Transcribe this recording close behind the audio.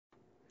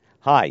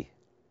Hi,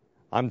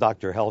 I'm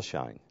Dr.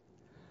 Hellshine.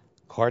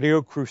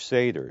 Cardio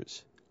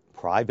Crusaders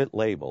private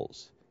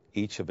labels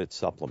each of its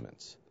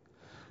supplements.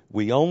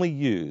 We only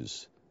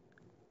use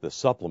the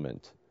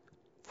supplement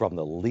from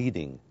the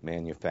leading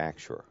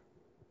manufacturer.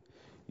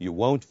 You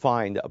won't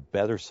find a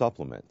better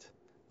supplement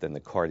than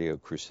the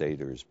Cardio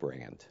Crusaders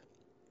brand.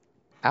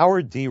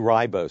 Our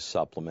D-Ribose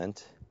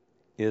supplement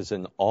is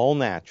an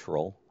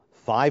all-natural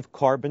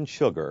 5-carbon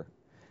sugar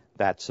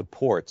that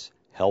supports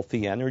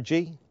healthy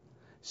energy,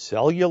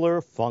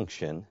 cellular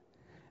function,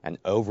 and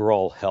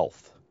overall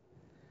health.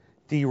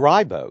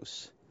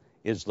 D-Ribose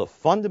is the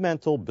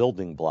fundamental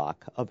building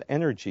block of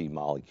energy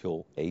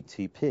molecule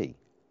ATP.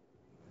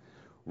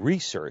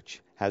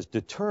 Research has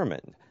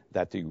determined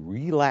that the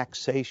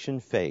relaxation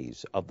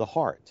phase of the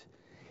heart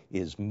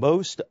is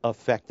most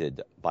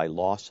affected by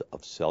loss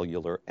of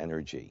cellular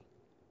energy.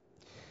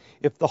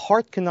 If the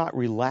heart cannot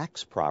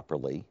relax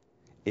properly,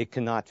 it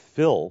cannot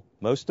fill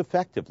most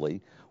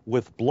effectively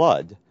with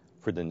blood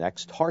for the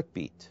next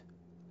heartbeat.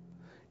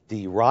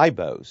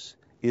 D-Ribose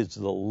is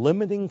the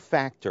limiting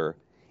factor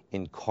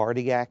in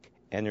cardiac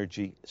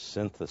energy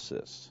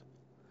synthesis.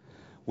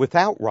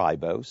 Without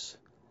ribose,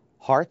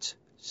 hearts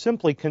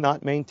simply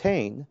cannot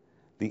maintain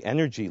the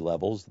energy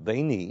levels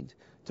they need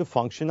to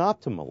function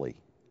optimally.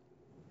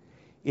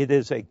 It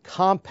is a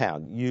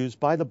compound used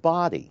by the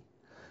body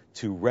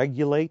to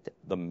regulate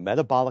the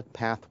metabolic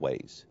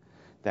pathways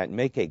that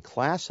make a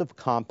class of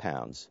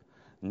compounds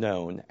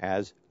known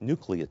as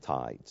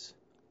nucleotides.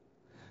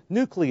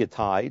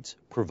 Nucleotides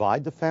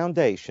provide the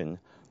foundation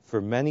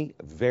for many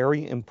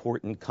very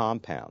important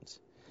compounds,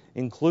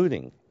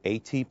 including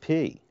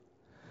ATP,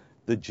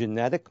 the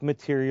genetic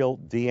material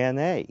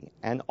DNA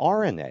and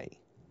RNA,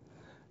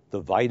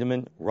 the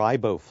vitamin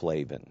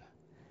riboflavin,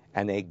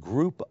 and a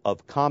group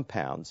of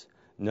compounds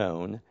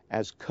known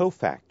as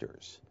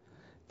cofactors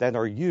that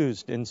are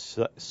used in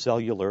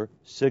cellular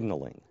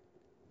signaling.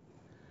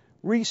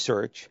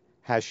 Research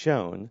has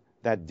shown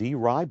that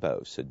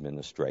D-Ribose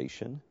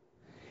administration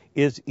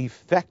is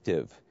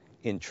effective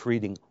in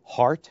treating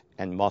heart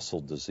and muscle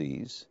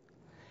disease,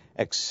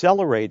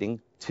 accelerating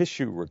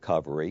tissue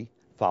recovery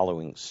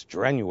following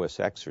strenuous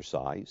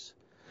exercise,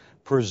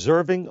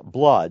 preserving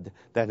blood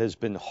that has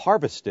been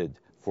harvested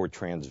for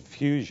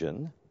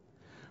transfusion,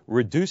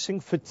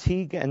 reducing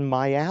fatigue and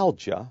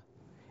myalgia,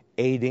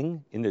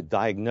 aiding in the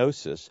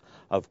diagnosis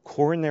of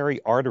coronary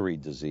artery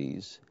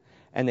disease,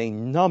 and a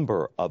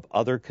number of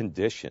other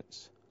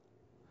conditions.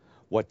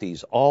 What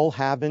these all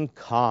have in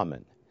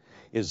common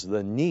is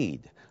the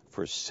need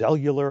for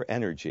cellular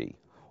energy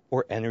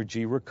or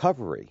energy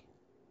recovery.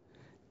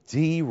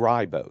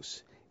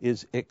 D-Ribose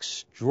is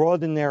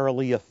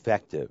extraordinarily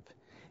effective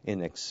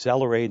in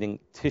accelerating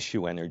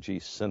tissue energy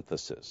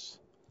synthesis.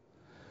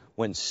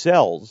 When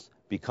cells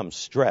become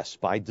stressed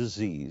by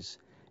disease,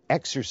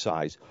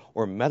 exercise,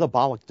 or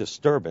metabolic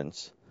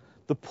disturbance,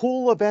 the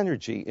pool of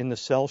energy in the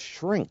cell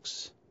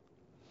shrinks.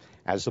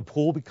 As the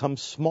pool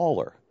becomes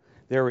smaller,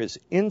 there is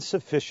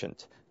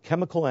insufficient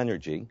chemical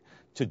energy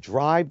to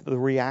drive the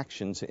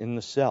reactions in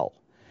the cell,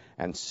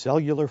 and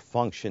cellular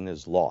function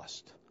is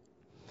lost.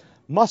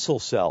 Muscle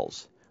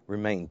cells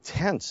remain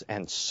tense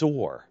and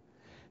sore.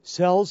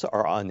 Cells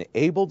are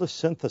unable to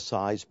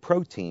synthesize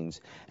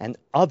proteins and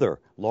other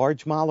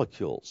large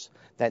molecules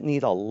that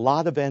need a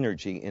lot of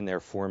energy in their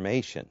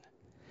formation,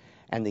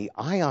 and the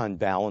ion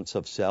balance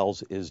of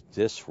cells is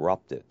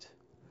disrupted.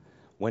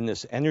 When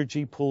this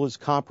energy pool is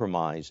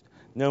compromised,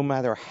 no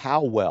matter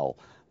how well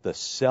the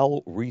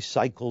cell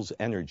recycles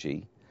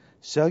energy,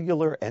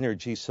 cellular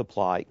energy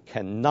supply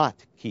cannot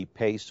keep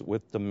pace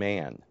with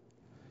demand.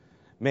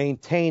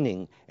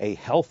 Maintaining a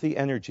healthy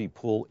energy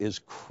pool is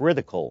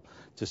critical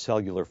to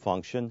cellular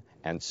function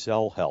and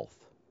cell health.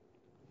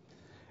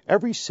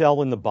 Every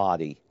cell in the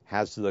body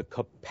has the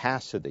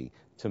capacity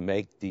to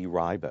make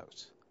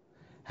D-Ribose.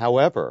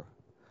 However,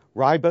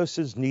 ribose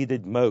is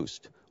needed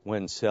most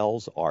when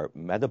cells are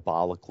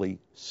metabolically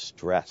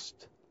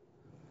stressed.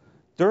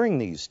 During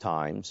these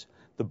times,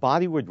 the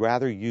body would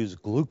rather use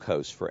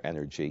glucose for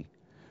energy,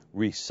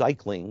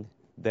 recycling,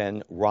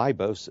 than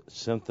ribose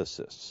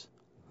synthesis.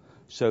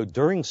 So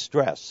during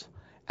stress,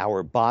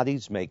 our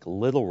bodies make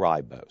little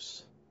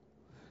ribose.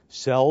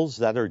 Cells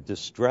that are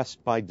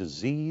distressed by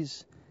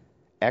disease,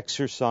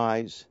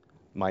 exercise,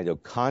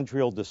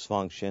 mitochondrial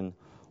dysfunction,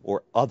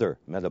 or other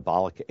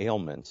metabolic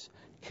ailments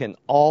can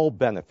all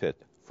benefit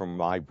from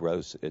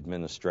ribose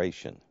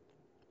administration.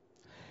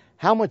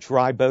 How much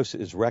ribose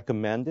is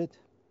recommended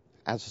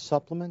as a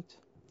supplement?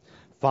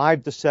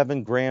 5 to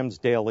 7 grams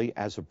daily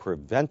as a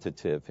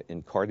preventative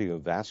in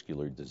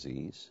cardiovascular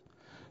disease,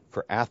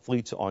 for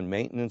athletes on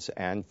maintenance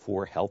and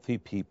for healthy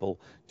people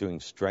doing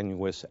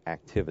strenuous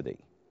activity.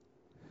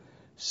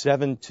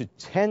 7 to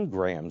 10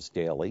 grams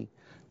daily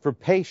for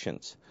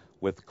patients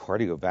with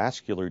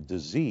cardiovascular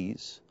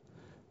disease,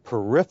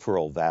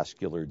 peripheral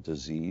vascular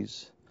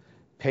disease,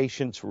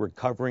 patients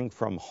recovering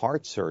from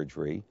heart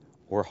surgery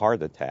or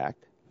heart attack,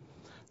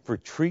 for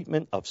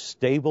treatment of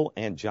stable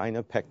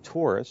angina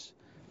pectoris,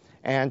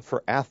 and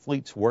for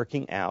athletes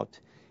working out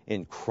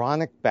in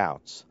chronic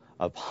bouts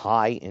of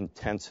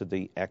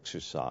high-intensity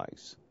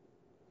exercise.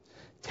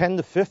 10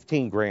 to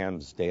 15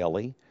 grams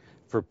daily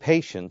for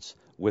patients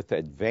with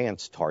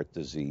advanced heart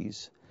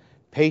disease,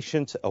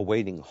 patients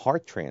awaiting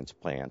heart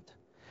transplant,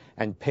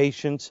 and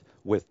patients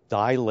with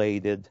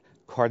dilated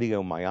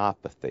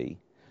cardiomyopathy,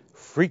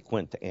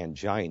 frequent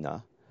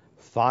angina,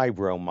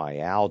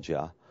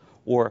 fibromyalgia,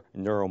 or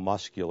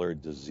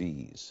neuromuscular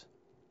disease.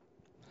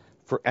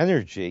 For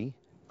energy,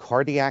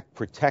 cardiac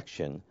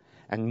protection,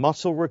 and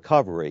muscle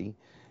recovery,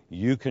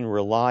 you can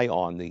rely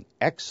on the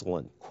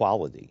excellent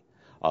quality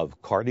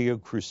of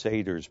Cardio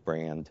Crusaders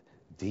brand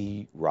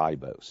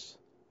D-Ribose.